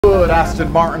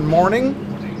Aston Martin morning.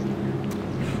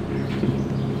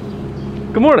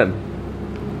 Good morning.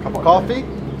 Cup of coffee.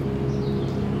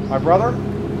 My brother.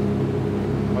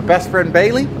 My best friend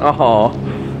Bailey. Oh.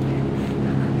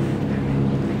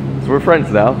 So we're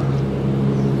friends now.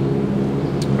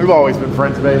 We've always been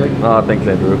friends, Bailey. Oh, thanks,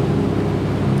 Andrew.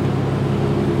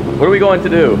 What are we going to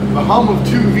do? The hum of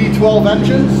two V12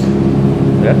 engines.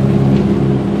 Yeah.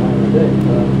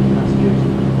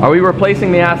 Are we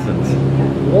replacing the Astons?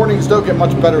 Warnings don't get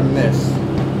much better than this.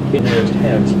 Inherent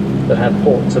heads that had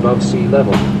ports above sea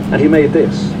level, and he made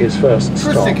this his first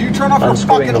stop. Tristan, can you turn off your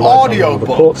unscrewing fucking the lights on audio all the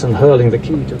book? ports and hurling the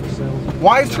key to the cell.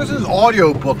 Why is Tristan's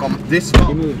audio book on this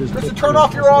phone? Tristan, turn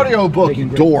off your audio book, you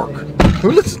dork.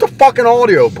 Who listens to fucking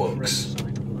audio books?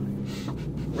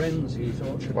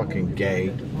 Fucking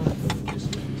gay.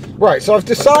 Right, so I've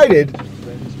decided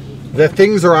that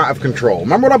things are out of control.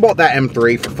 Remember when I bought that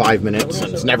M3 for 5 minutes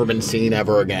and it's never been seen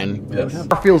ever again? Yes.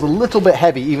 It feels a little bit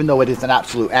heavy even though it is an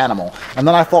absolute animal. And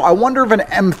then I thought, I wonder if an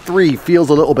M3 feels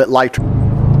a little bit lighter.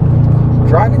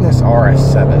 Driving this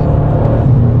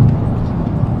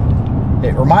RS7,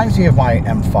 it reminds me of my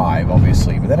M5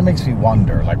 obviously, but then it makes me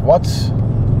wonder, like what's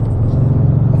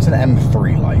an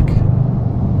M3 like?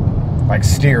 Like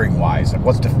steering wise, like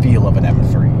what's the feel of an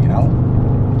M3, you know?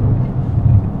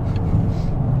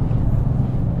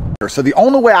 So the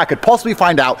only way I could possibly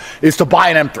find out is to buy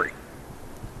an M3.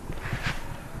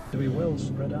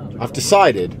 I've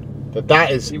decided that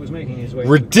that is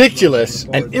ridiculous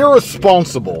and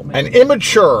irresponsible and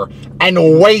immature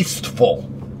and wasteful.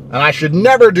 And I should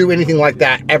never do anything like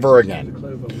that ever again.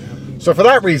 So for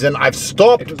that reason, I've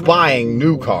stopped buying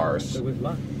new cars.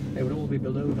 They would all be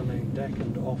below the main deck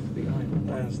and off the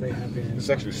island as they have been. It's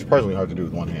actually surprisingly hard to do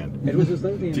with one hand. It was as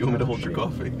though the Do you want me to hold your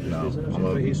coffee? No, I'm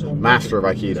a master of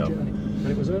Aikido.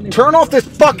 Turn Turn off this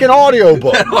fucking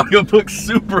audiobook! That audiobook's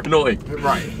super annoying.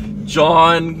 Right.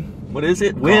 John, what is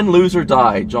it? Win, lose, or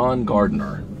die. John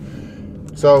Gardner.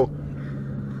 So,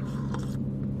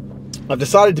 I've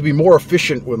decided to be more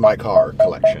efficient with my car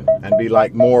collection and be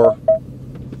like more...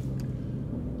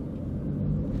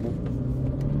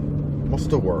 What's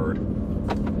the word?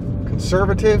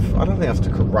 Conservative? I don't think that's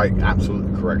the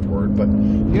absolutely correct word, but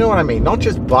you know what I mean. Not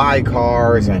just buy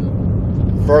cars and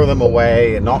throw them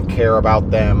away and not care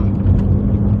about them.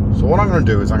 So what I'm going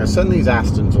to do is I'm going to send these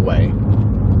Astons away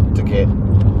to get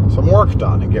some work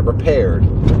done and get repaired.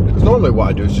 Because normally what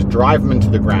I do is just drive them into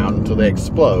the ground until they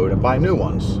explode and buy new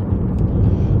ones.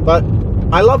 But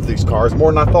I love these cars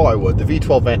more than I thought I would. The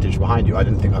V12 Vantage behind you, I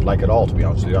didn't think I'd like it all, to be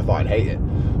honest with you. I thought I'd hate it.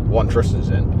 One Tristan's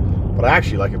in. But I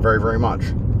actually like it very, very much.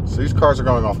 So these cars are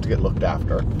going off to get looked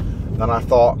after. And then I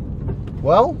thought,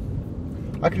 well,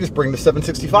 I could just bring the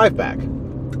 765 back.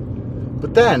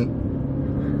 But then,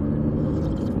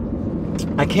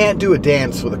 I can't do a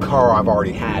dance with a car I've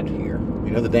already had here.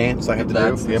 You know the dance I have to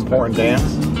do? The important dance?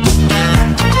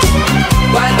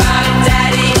 What about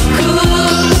Daddy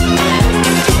Cool?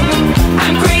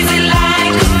 I'm crazy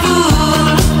like a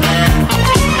fool.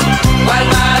 What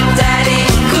about Daddy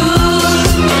Cool?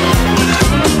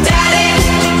 Daddy.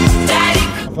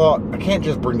 I thought, I can't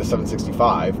just bring the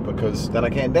 765 because then I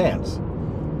can't dance.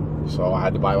 So I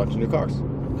had to buy a bunch of new cars.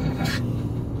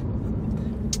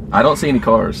 I don't see any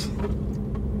cars.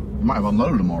 You might have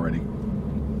unloaded them already.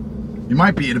 You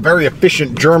might be a very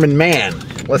efficient German man.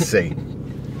 Let's see.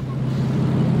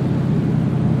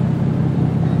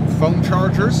 Phone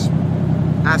chargers.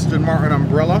 Aston Martin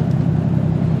umbrella.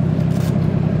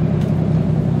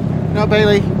 No,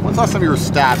 Bailey, when's the last time you were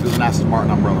stabbed with an Aston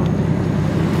Martin umbrella?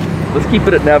 Let's keep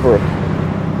it at never.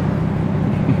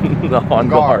 On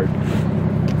guard.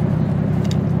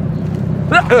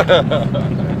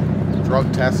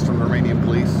 Drug tests from the Romanian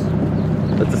police.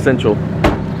 That's essential. 2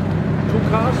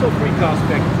 cars or 3 cars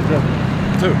back to Germany?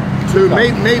 Two,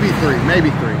 maybe three.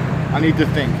 I need to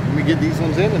think. Let me get these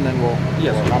ones in and then we'll...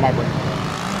 Yes. I might bring...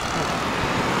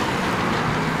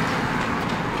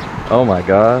 Oh my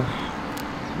gosh.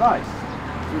 Nice.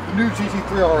 So the new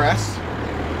GT3 RS.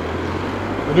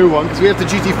 The new one, because we have the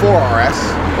GT4 RS.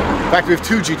 In fact, we have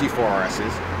 2 GT4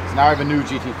 RSs. So now I have a new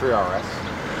GT3 RS.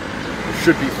 Which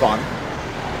should be fun.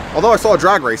 Although I saw a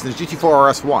drag race in the GT4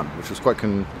 RS 1, which was quite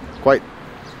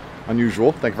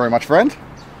unusual. Thank you very much, friend.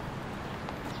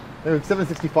 The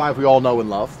 765 we all know and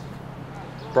love.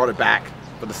 Brought it back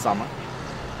for the summer.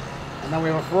 And then we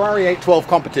have a Ferrari 812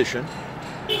 competition.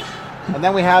 And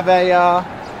then we have a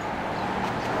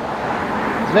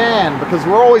van, because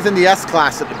we're always in the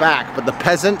S-Class at the back, but the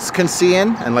peasants can see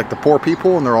in, and like the poor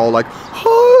people, and they're all like,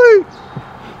 hi,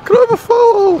 can I have a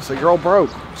photo? So you're all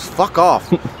broke. Just fuck off.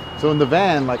 So in the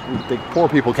van, like, the poor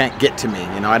people can't get to me,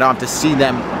 you know, I don't have to see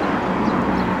them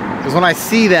Because when I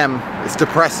see them, it's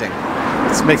depressing.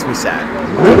 This makes me sad.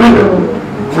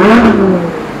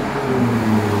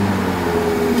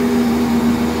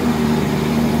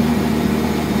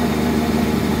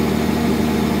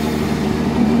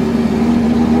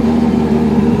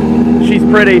 She's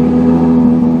pretty.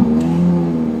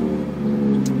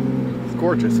 It's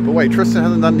gorgeous. But wait, Tristan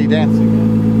hasn't done any dancing yet.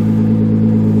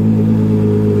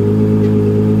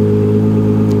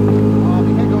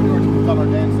 You can't go anywhere until we've done our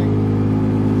dancing.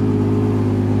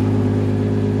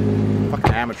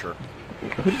 Fucking amateur.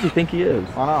 Who does he think he is?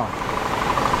 I know.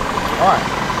 Alright.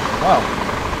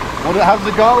 Well, how does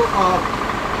it go?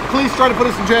 Police try to put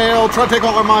us in jail, try to take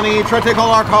all our money, try to take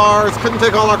all our cars, couldn't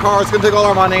take all our cars, couldn't take all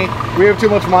our money. We have too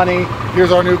much money. Here's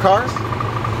our new cars.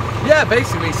 Yeah,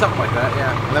 basically something like that.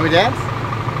 Yeah. And then we dance.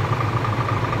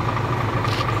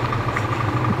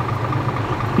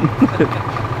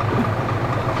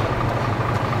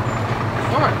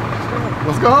 Alright,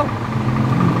 let's go home.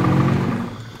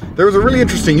 There was a really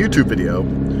interesting YouTube video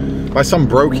by some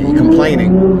brokey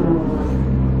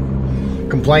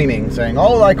complaining, saying,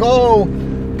 oh,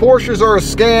 Porsches are a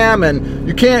scam and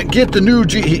you can't get the new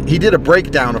he did a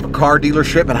breakdown of a car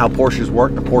dealership and how Porsches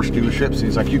work, the Porsche dealerships.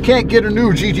 He's like, you can't get a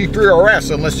new GT3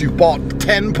 RS unless you've bought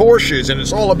 10 Porsches and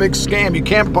it's all a big scam. You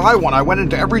can't buy one. I went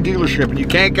into every dealership and you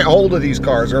can't get hold of these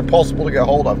cars. They're impossible to get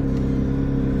hold of.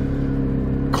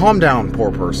 Calm down,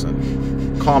 poor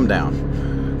person. Calm down.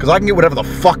 Because I can get whatever the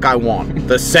fuck I want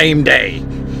the same day.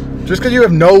 Just because you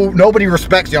have nobody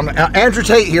respects you. I'm Andrew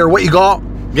Tate here. What you got?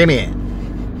 Give me it.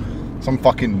 Some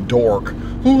fucking dork.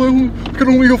 Oh, I can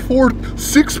only afford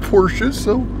 6 Porsches,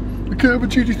 so I can't have a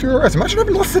GT3 RS. Imagine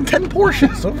having less than 10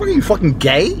 Porsches. So are you fucking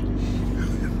gay?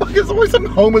 There's always some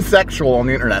homosexual on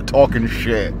the internet talking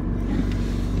shit.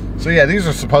 So yeah, these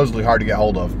are supposedly hard to get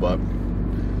hold of, but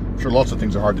I'm sure lots of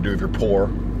things are hard to do if you're poor.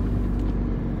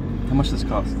 How much does this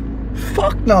cost?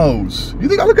 Fuck knows. You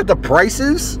think I look at the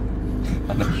prices?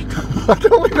 I know you don't. I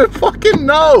don't even fucking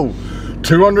know.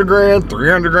 200 grand,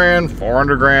 300 grand,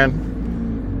 400 grand.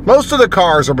 Most of the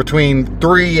cars are between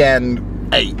 3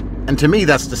 and 8. And to me,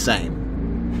 that's the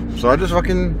same. So I just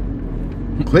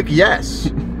fucking click yes.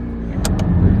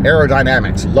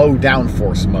 Aerodynamics, low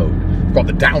downforce mode. We've got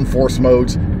the downforce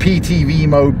modes, PTV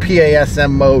mode,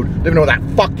 PASM mode. Don't even know what that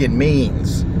fucking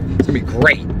means. It's gonna be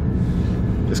great.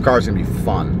 This car's gonna be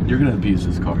fun. You're gonna abuse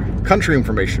this car. Country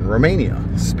information, Romania.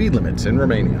 Speed limits in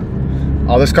Romania.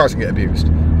 Oh, this car's gonna get abused.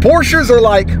 Porsches are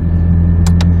like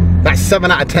that 7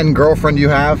 out of 10 girlfriend you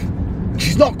have.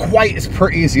 She's not quite as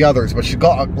pretty as the others, but she's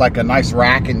got like a nice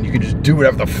rack and you can just do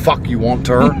whatever the fuck you want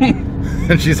to her.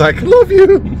 And she's like, love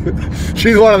you.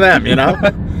 She's one of them, you know?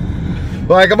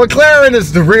 Like a McLaren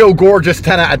is the real gorgeous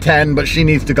 10 out of 10, but she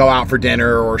needs to go out for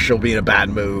dinner or she'll be in a bad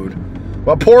mood.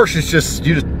 But Porsche is just,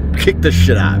 you just kick the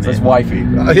shit out of it. That's wifey.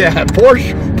 Yeah,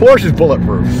 Porsche is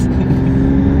bulletproof.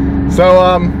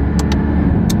 So,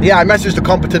 yeah, I messaged a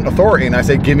competent authority and I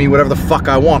said, give me whatever the fuck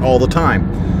I want all the time.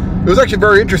 It was actually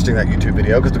very interesting, that YouTube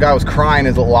video, because the guy was crying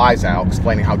his little eyes out,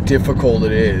 explaining how difficult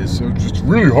it is. It's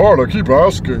really hard, I keep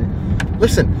asking.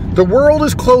 Listen, the world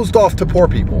is closed off to poor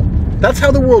people. That's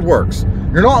how the world works.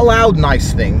 You're not allowed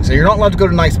nice things, and you're not allowed to go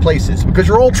to nice places, because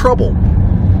you're all trouble.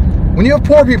 When you have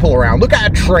poor people around, look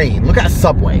at a train, look at a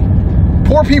subway.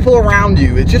 Poor people around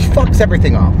you, it just fucks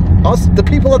everything up. Us, the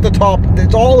people at the top,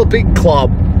 it's all a big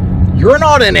club. You're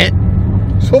not in it.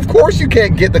 So of course you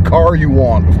can't get the car you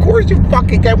want. Of course you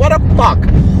fucking can't. What the fuck?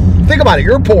 Think about it.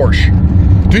 You're a Porsche.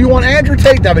 Do you want Andrew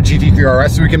Tate to have a GT3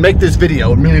 RS so we can make this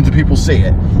video and millions of people see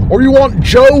it? Or do you want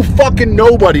Joe fucking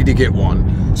nobody to get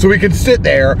one so we can sit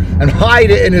there and hide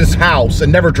it in his house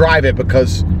and never drive it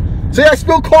because... See, I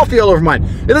spilled coffee all over mine.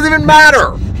 It doesn't even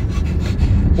matter.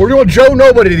 Or do you want Joe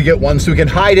nobody to get one so he can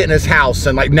hide it in his house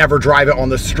and like never drive it on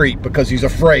the street because he's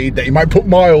afraid that he might put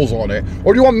miles on it?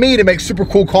 Or do you want me to make super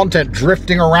cool content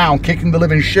drifting around kicking the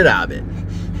living shit out of it?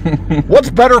 What's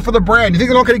better for the brand? You think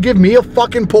they're not going to give me a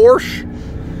fucking Porsche?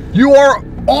 You are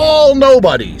all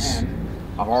nobodies. And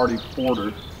I've already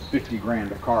ordered 50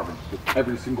 grand of carbon.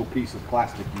 Every single piece of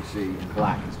plastic you see in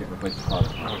black is getting replaced with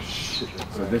carbon. Oh shit.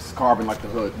 So this is carbon like the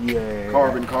hood. Yeah.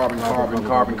 Carbon.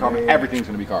 Everything's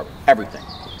going to be carbon. Everything.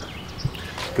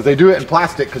 Because they do it in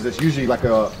plastic because it's usually like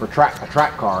a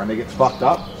track car and it gets fucked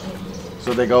up.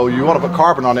 So they go, you want to put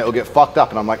carbon on it, it'll get fucked up.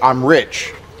 And I'm like, I'm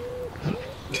rich.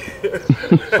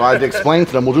 So I had to explain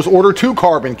to them, we'll just order 2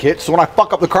 carbon kits so when I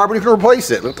fuck up the carbon, you can replace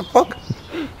it. What the fuck?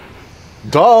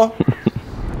 Duh.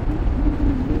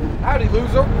 Howdy,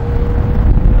 loser.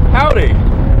 Howdy.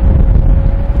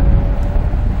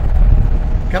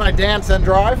 Can I dance and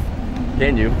drive?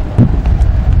 Can you?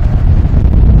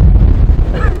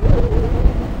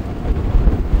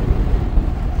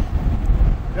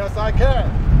 Yes, I can.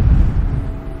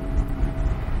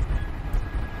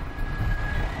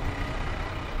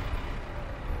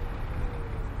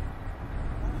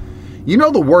 You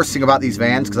know the worst thing about these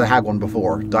vans, because I had one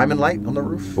before, diamond light on the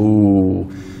roof?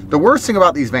 Ooh. The worst thing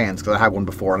about these vans, because I had one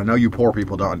before, and I know you poor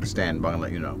people don't understand, but I'm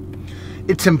going to let you know.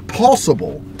 It's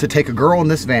impossible to take a girl in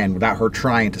this van without her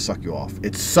trying to suck you off.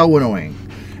 It's so annoying.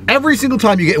 Every single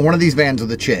time you get in one of these vans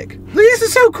with a chick, this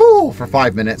is so cool, for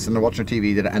 5 minutes, and they're watching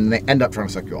TV, and they end up trying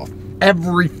to suck you off.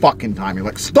 Every fucking time. You're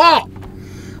like, stop!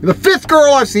 You're the 5th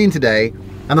girl I've seen today,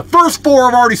 and the first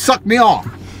 4 have already sucked me off.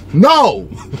 No!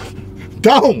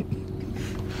 Don't!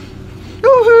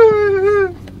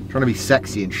 Trying to be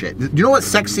sexy and shit. You know what's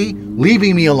sexy?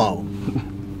 Leaving me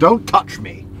alone. Don't touch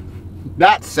me.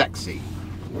 That's sexy.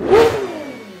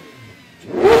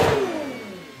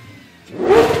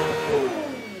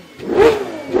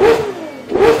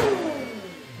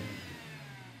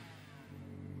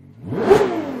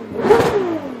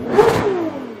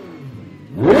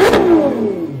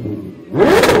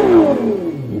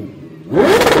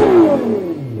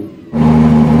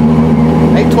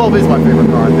 Is my favorite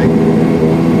car, I think. I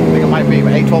think it might be,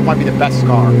 but A12 might be the best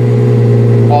car.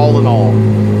 All in all.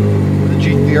 The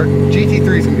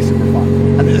GT3 is going to be super fun.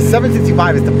 And the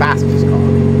 765 is the fastest car.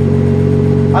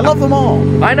 I love them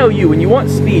all. I know you. When you want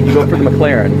speed, you go for the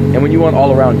McLaren. And when you want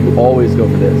all around, you always go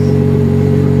for this.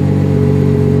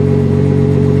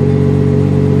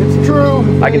 It's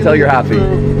true. I can tell you're happy.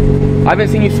 I haven't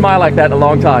seen you smile like that in a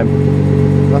long time.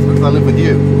 That's because I live with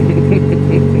you.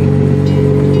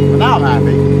 But now I'm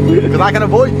happy. Because I can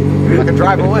avoid you. I can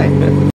drive away.